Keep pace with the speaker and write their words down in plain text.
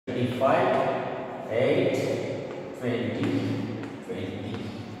25, 8, 20, 20.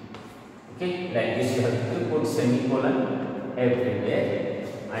 Okay, like this you have to put semicolon everywhere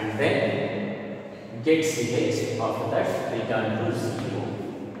and then get CH, after that return to 0.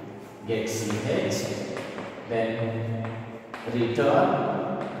 Get CH, then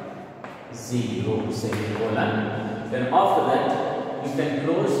return 0 semicolon. Then after that you can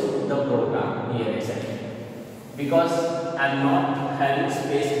close the program here itself, because I am not having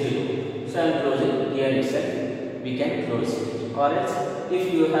space below, so I am closing here itself. We can close it, or else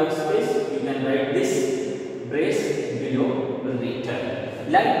if you have space you can write this brace below return.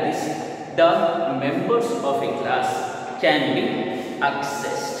 Like this, the members of a class can be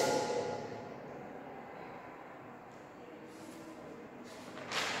accessed.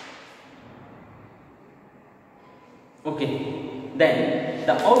 Okay, then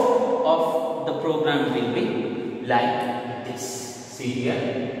the output of the program will be like this. See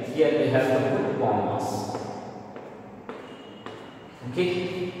here, we have to put commas.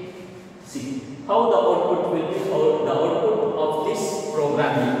 Okay, see how the output will be. The output of this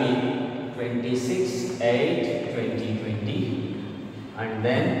program will be 26, 8, 20, 20, and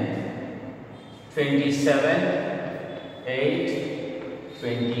then 27, 8,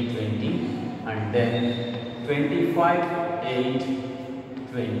 20, 20, and then 25,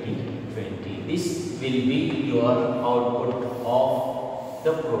 8, 20, 20. This will be your output of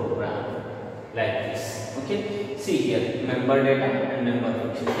the program, like this. Okay, see here, member data and member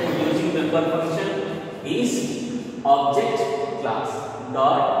function. Then using member function is object class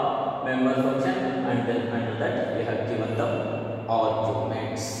dot member function, and then under that we have given the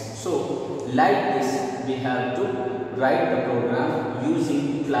arguments. So like this we have to write the program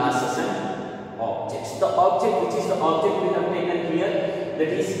using classes and objects. The object, which is the object we have taken here, that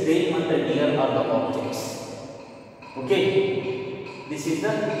is day, month and year are the objects. Okay, this is the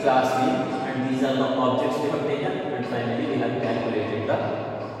class name and these are the objects we have taken, and finally we have calculated the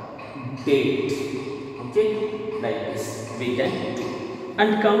date. Okay, like this we can do.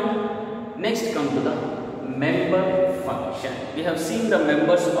 And next come to the member function. We have seen the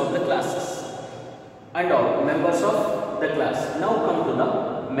members of the classes and all members of the class. Now come to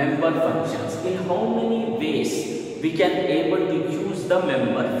the member functions. In how many ways we can able to use the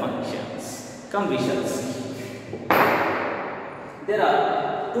member functions? Come, we shall see. There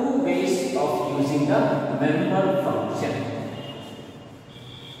are two ways of using the member function.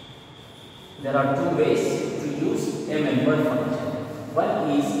 There are two ways to use a member function. One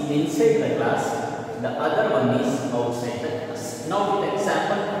is inside the class, the other one is outside the class. Now with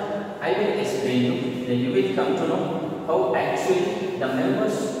example, I will explain you, then you will come to know how actually the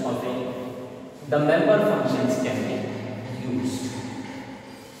members of the member functions can be used.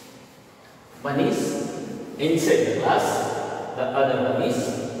 One is inside the class, the other one is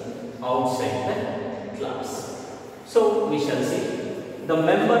outside the class. So we shall see the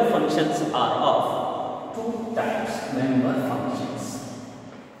member functions are of two types. Member functions.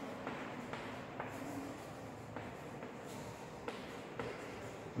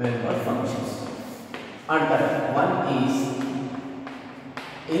 Member functions. And one is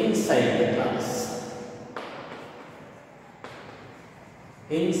inside the class.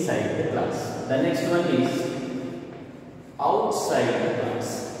 Inside the class. The next one is outside the class.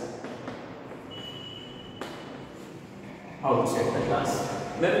 Outside the class.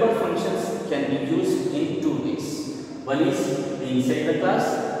 Member functions can be used in two ways. One is inside the class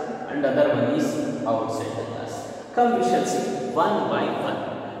and other one is outside the class. Come, we shall see one by one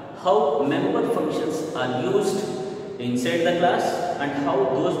how member functions are used inside the class and how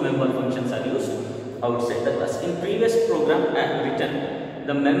those member functions are used outside the class. In previous program I have written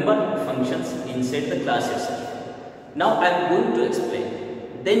the member functions inside the class itself. Now I am going to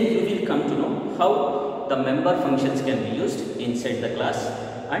explain. Then you will come to know how the member functions can be used inside the class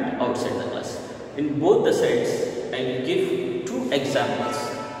and outside the class. In both the sides I will give two examples.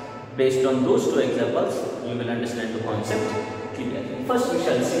 Based on those two examples you will understand the concept. First we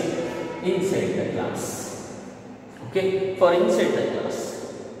shall see inside the class. Okay, for inside the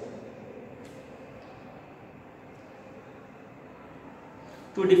class,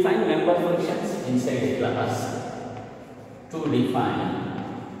 to define member functions inside a class, to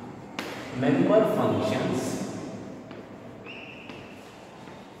define member functions,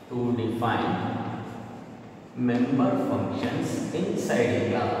 to define member functions inside a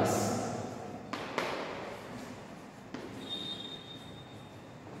class.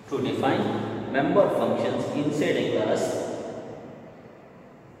 To define member functions inside a class,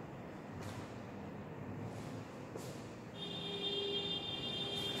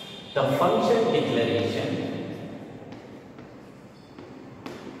 the function declaration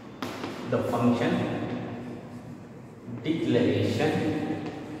the function declaration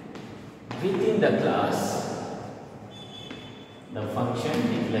within the class, the function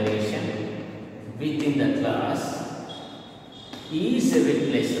declaration within the class is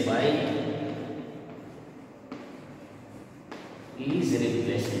replaced by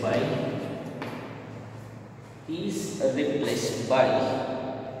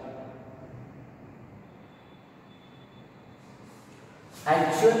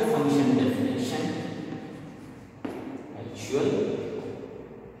actual function definition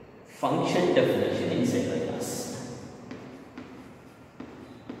inside the class.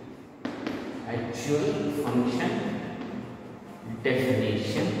 Actual function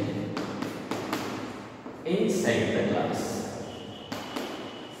definition inside the class.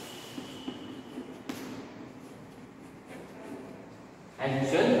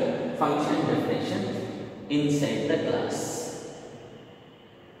 Actual function definition inside the class.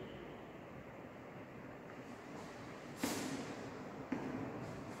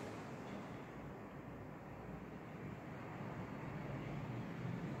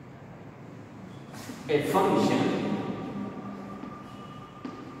 A function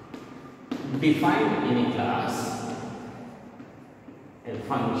defined in a class, a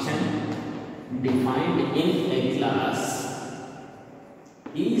function defined in a class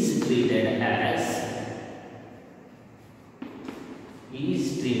is treated as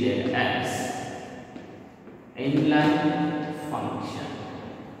inline function.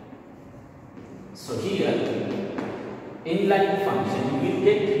 So here inline function, you will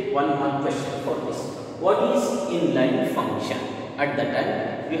get one more question for this. What is inline function? At that time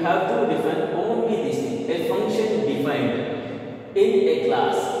you have to define only this thing. A function defined in a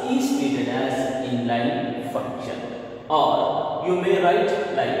class is treated as inline function. Or you may write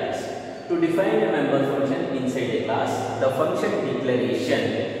like this: to define a member function inside a class, the function declaration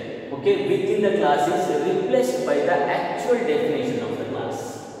within the class is replaced by the actual definition of the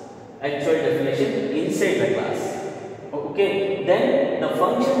class. Actual definition inside the class. Then the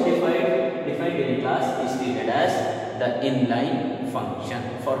function defined in a class is treated as the inline function.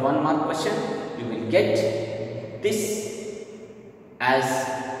 For one mark question, you will get this as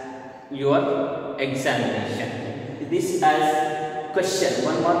your examination. This as question,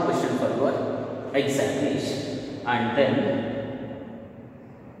 one mark question for your examination. And then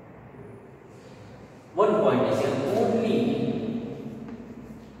one point is here: only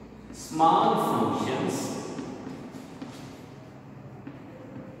small functions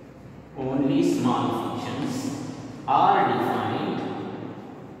are defined.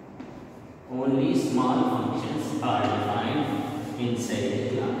 Only small functions are defined inside a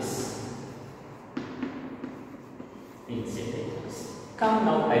class. Come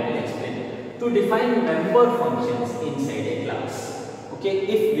now, I will explain. To define member functions inside a class.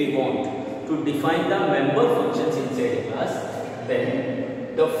 If we want to define the member functions inside a class, then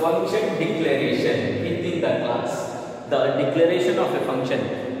the function declaration within the class, the declaration of a function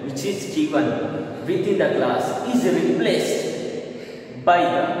which is given within the class is replaced by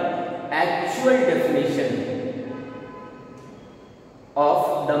the actual definition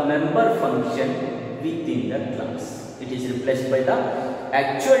of the member function within the class. It is replaced by the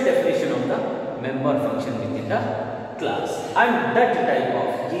actual definition of the member function within the class. And that type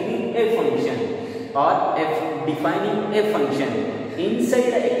of giving a function or defining a function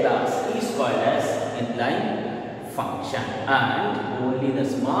inside a class is called as inline function, and only the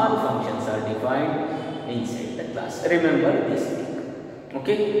small functions are defined inside the class. Remember this thing.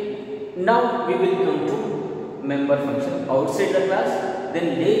 Now we will come to member function outside the class.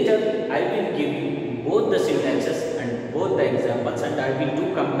 Then later I will give you both the syntaxes and both the examples, and I will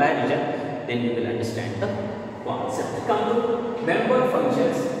do comparison. Then you will understand the concept. Come to member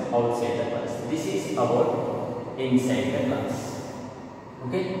functions outside the class. This is about inside the class.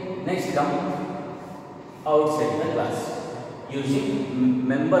 Next come outside the class, using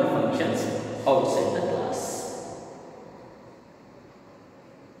member functions outside the class.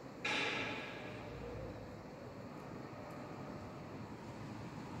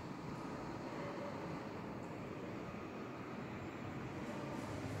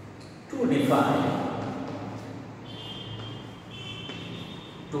 To define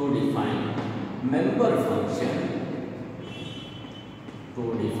member function,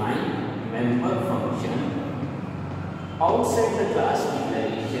 outside the class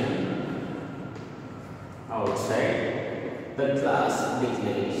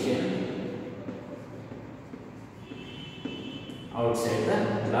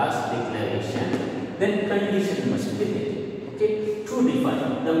declaration, then condition must be there. To define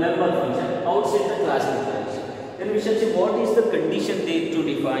the member function outside the class declaration, then we shall say what is the condition there to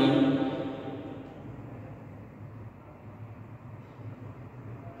define.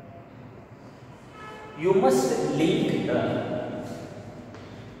 you must link the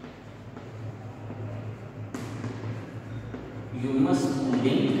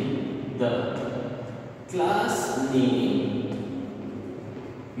class name.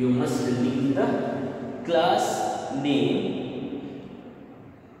 You must link the class name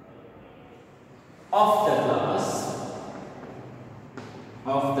of the class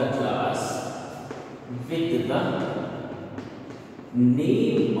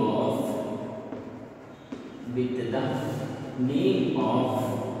with the name of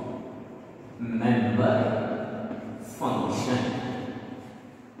member function.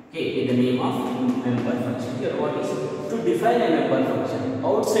 Okay, with the name of member function. Here what is to define a member function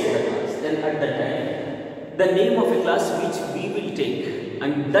outside the class? Then at that time, the name of a class which we will take,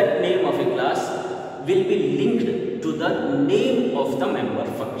 and that name of a class will be linked to the name of the member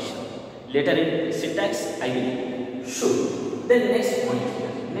function. Later in syntax, I will show. Then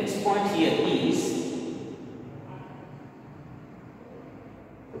next point here is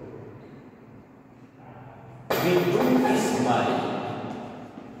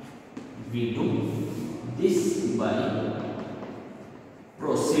we do this by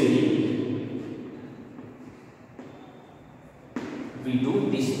proceeding. We do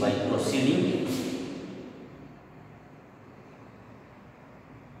this by proceeding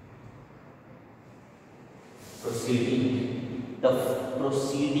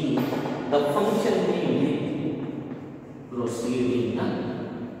the function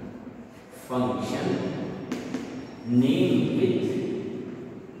name with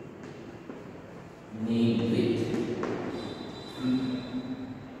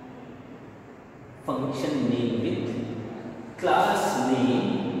function name with class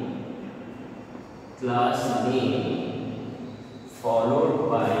name followed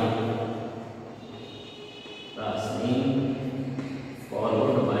by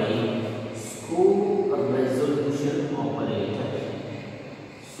scope resolution operator.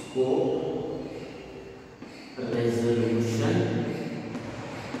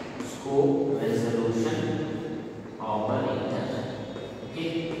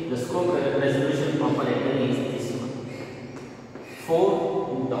 Okay, the scope resolution operator is this one.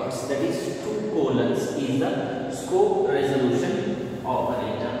 4 dots, that is 2 colons, is the scope resolution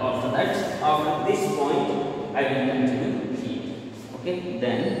operator. After this point, I will continue here. Okay,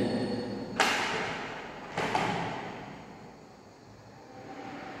 then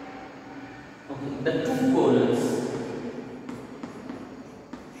the 2 colons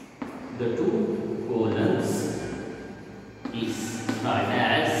is called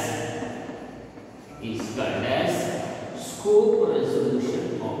as scope resolution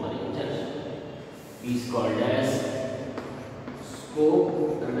operator. Is called as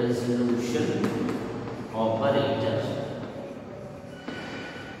scope resolution operator.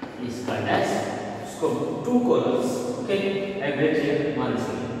 Is called as scope. 2 colons. Okay, I write here once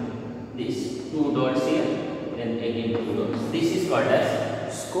again. This 2 dots here, then again 2 dots. This is called as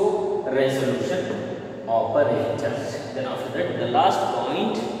scope resolution operator. Then after that, the last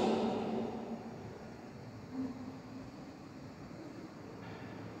point,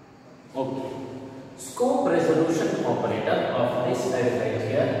 okay, scope resolution operator. Of this I will write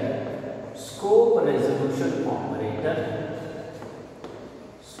here scope resolution operator.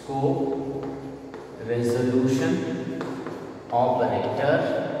 Scope resolution operator.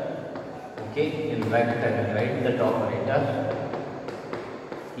 Okay, in bracket I will write that operator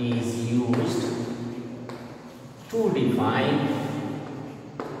is used to define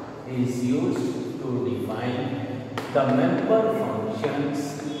the member functions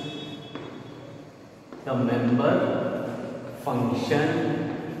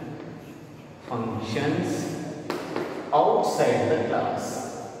outside the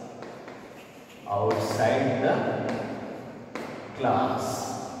class.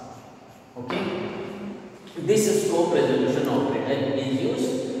 Okay, this scope resolution operator is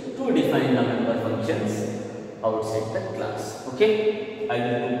used to define the member functions outside the class. Okay, I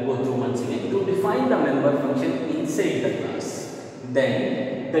will go through once again. To define the member function inside the class,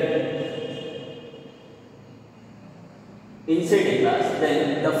 then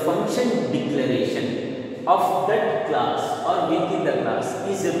the function declaration of that class or within the class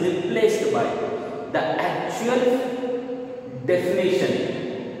is replaced by the actual definition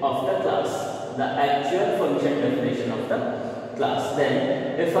of the class, the actual function definition of the class. Then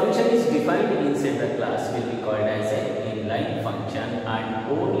a function is defined inside the class will be called as an inline function,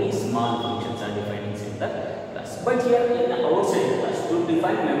 and only small functions are defined inside the class. But here in the outside the class, to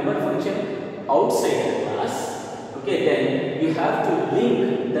define member function outside the class, okay, then you have to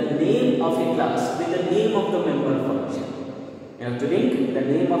link the name of a class with the name of the member function. You have to link the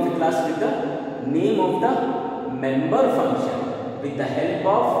name of a class with the name of the member function with the help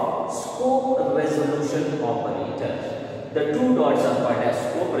of scope resolution operator. The two dots are called as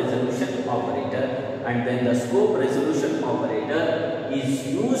scope resolution operator, and then the scope resolution operator is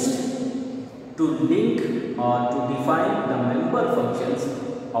used to link or to define the member functions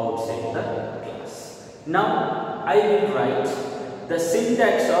outside the class. Now I will write the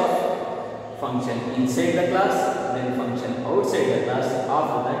syntax of function inside the class, then function outside the class.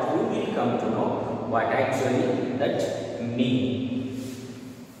 After that you will come to know what actually that means.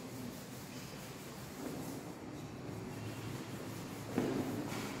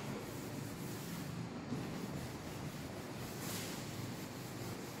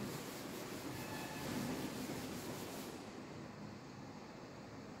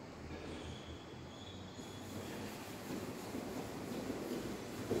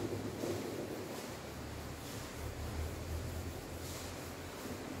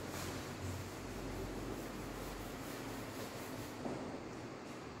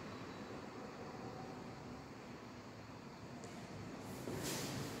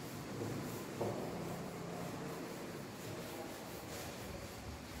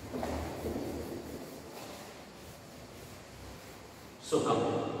 So come,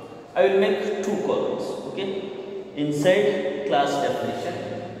 I will make two columns, okay? Inside class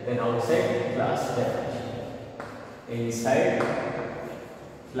definition, then outside class definition. Inside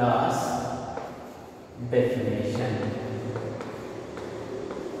class definition,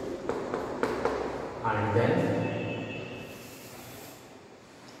 and then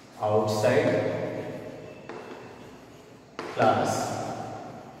outside class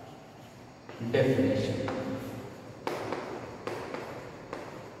definition.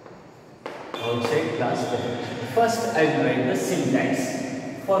 Outside class definition. First, I will write the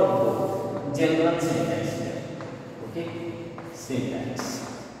syntax for both. General syntax here. Okay, syntax.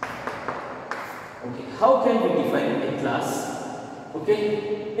 Okay, how can we define a class? Okay,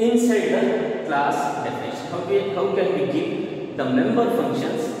 inside the class definition. How can we give the member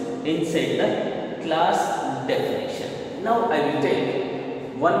functions inside the class definition? Now I will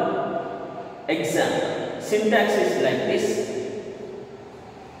take one example. Syntax is like this.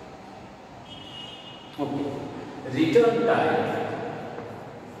 Okay, return type,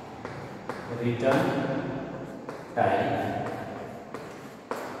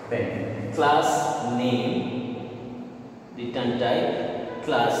 then class name, return type,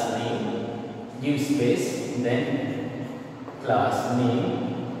 class name, give space, then class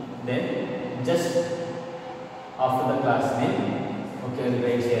name, then just after the class name, okay, we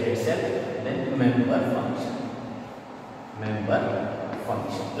write here itself, then member function.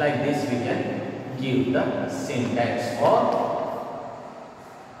 Like this we can give the syntax for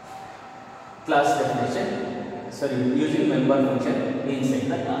class definition, using member function inside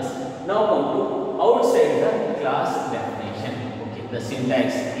the class. Now come to outside the class definition. Okay, the syntax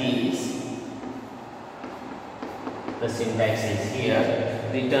is here.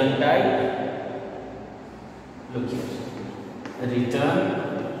 Return type, look here, return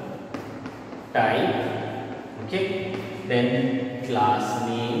type, okay, then class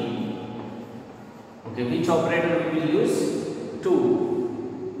name. Okay, which operator we will use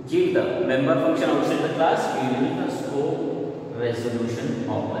to give the member function outside the class? We will use the scope resolution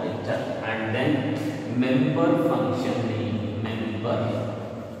operator, and then member function name, member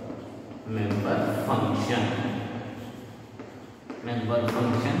function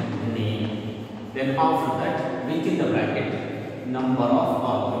name. Then after that, within the bracket, number of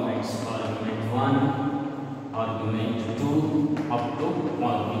arguments, argument 1, argument 2, up to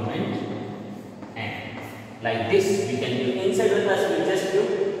argument. Like this we can do. Inside the class we just do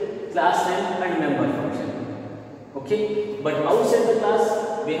class name and member function. Okay, but outside the class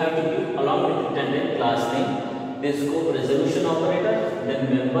we have to give along with return name, class name, then scope resolution operator, then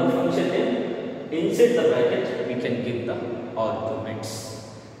member function name. Inside the bracket we can give the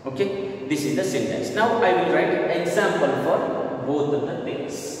arguments. Okay, this is the syntax. Now I will write example for both of the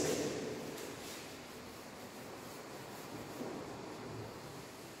things.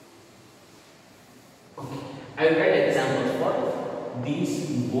 I will write examples for these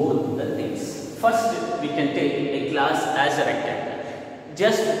both the things. First, we can take a class as a rectangle,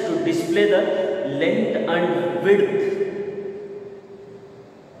 just to display the length and width,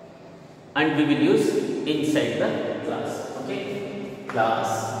 and we will use inside the class. Okay, class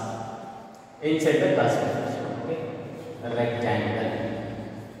inside the class definition. Okay, a rectangle.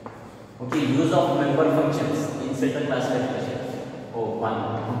 Okay, use of member functions inside the class definition. Open.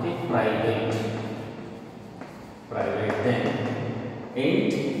 Okay, private, then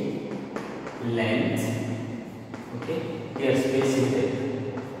int length. Okay, here space is there,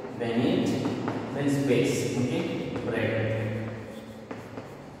 then int, then space, okay, bread.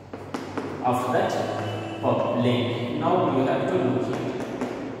 After that, public. Now you have to look here,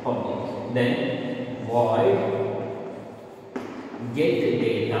 public. Then void get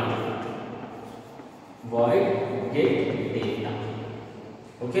data, void get data.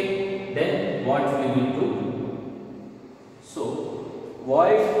 Okay, then what we will do? So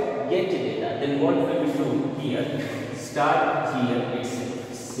void get data. Then what we will do here? Start here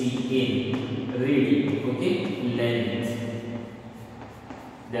itself. Cin read. Okay, length.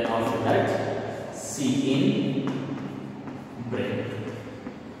 Then after that, cin breadth.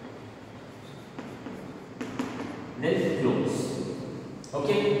 Then close.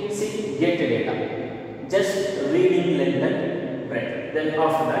 Okay, see, get data. Just reading length and breadth. Then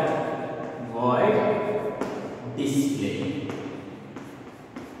after that, void display.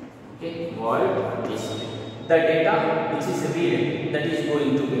 Okay, void display. The data which is read, that is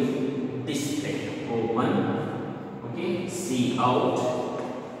going to be displayed. Open. Okay, see out,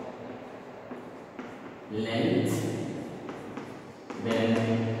 length,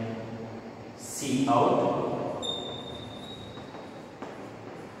 then see out,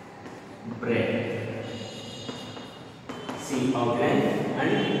 breadth, see out length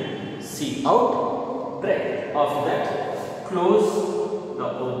and see out breadth. After that, close the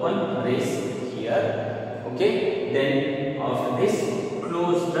open brace here. Okay, then after this,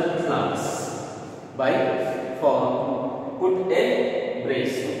 close the class by put a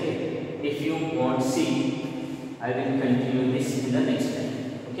brace. Okay, if you want see, I will continue this in the next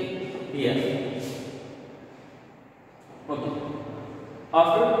time. Okay, here. Okay,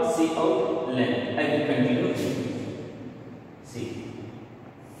 after see out length, I will continue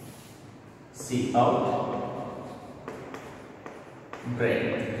see out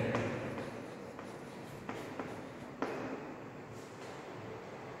breadth.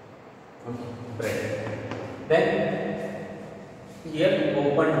 Okay, breadth. Then here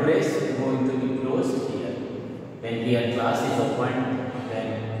open brace is going to be closed here. Then here class is opened,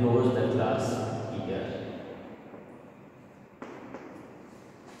 then close the class here.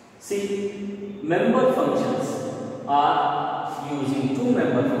 See, member functions are using two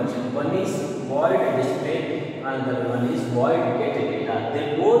member functions. One is void display, another one is void get data.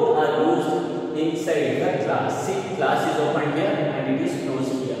 They both are used inside the class. See, class is opened here and it is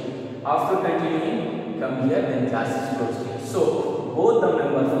closed here. After continuing, come here, then class is closed here. So both the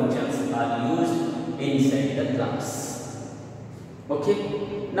member functions are used inside the class. Okay.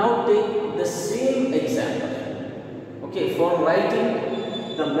 Now take the same example. Okay, for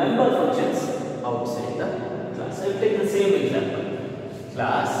writing the member functions outside the class. I will take the same example.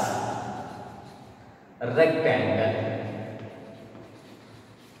 Class rectangle.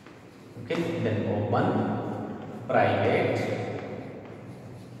 Okay, then open private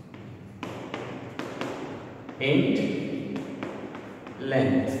int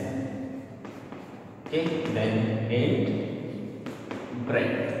length. Okay, then int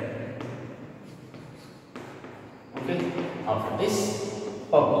breadth. Okay, after this,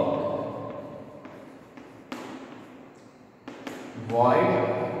 public void.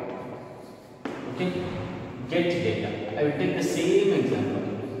 Okay, get data. I will take the same example,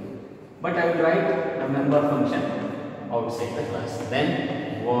 but I will write a member function outside the class.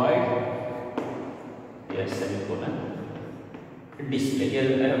 Then void, here semicolon, display.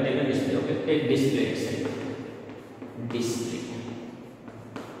 Here I have taken display. Okay, take display itself. Display.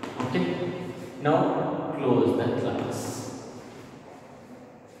 Okay. Now close the class.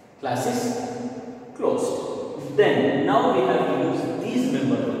 Class is closed. Then now we have to use these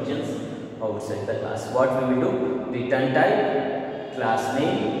member functions outside the class. What we will do? Return type, class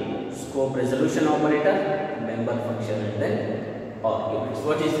name, scope resolution operator, member function, and then arguments.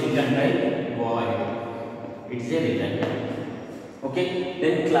 What is return type? Void. It is a return type. Okay,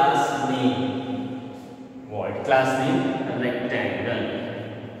 then class name, void, class name rectangle.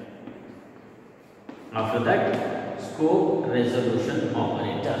 After that, scope resolution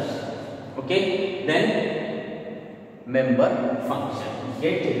operator. Okay, then member function,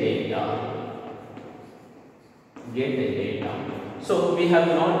 get data. So we have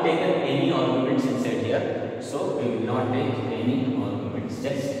not taken any arguments inside here. So we will not take any arguments,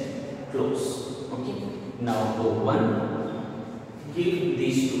 just close. Okay, now go one. Give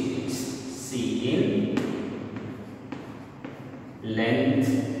these two things, cin length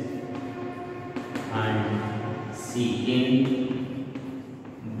and cin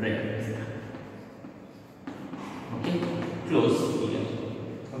breadth. Okay, close here.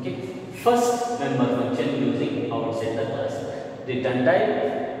 Okay, first member function using outside the class. Return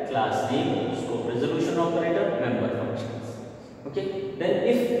type, class name, scope resolution operator, member functions. Okay, then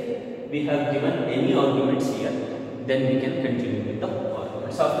if we have given any arguments here, then we can continue with the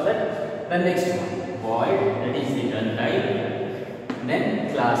arguments. After that, the next one, void, that is return type.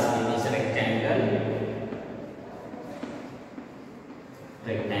 Then class name is rectangle.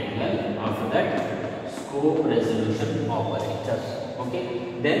 After that, scope resolution operator.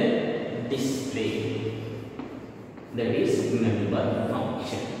 Okay, then display, that is member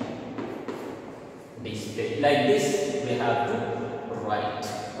function. Display, like this we have to write.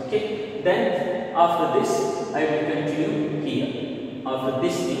 Okay, then after this I will continue here. After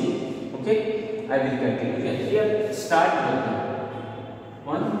this thing, okay, I will continue here. Here start working.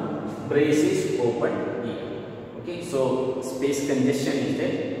 One brace is open here. Okay, so space congestion is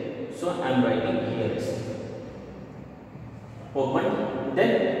there, so I am writing here is open.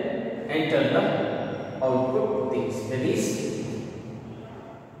 Then enter the output things, that is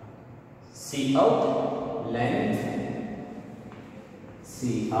see out length,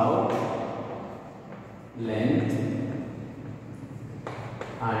 see out length,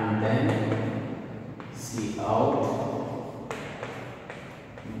 and then see out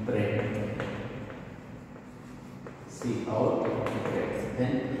breadth. See out breadth,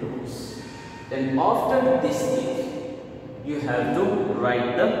 then close. Then after this thing, you have to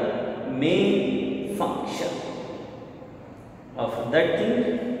write the main function. After that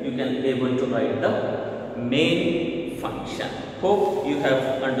thing, you can able to write the main function. Hope you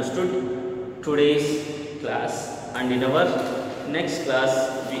have understood today's class, and in our next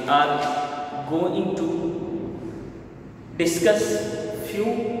class we are going to discuss few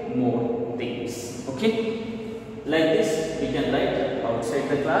more things. Okay, like this we can write outside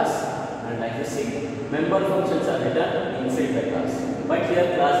the class, and like the same member functions are written inside the class, but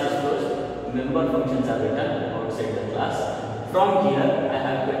here class is closed, member functions are written outside the class. From here I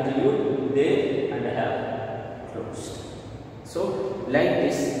have continued there and I have closed. So like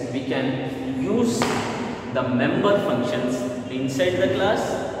this we can use the member functions inside the class,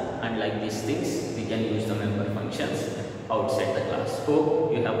 and like these things we can use the member functions outside the class.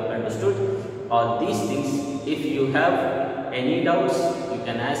 Hope you have understood all these things. If you have any doubts, you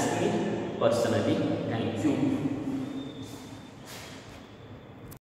can ask me personally. Thank you.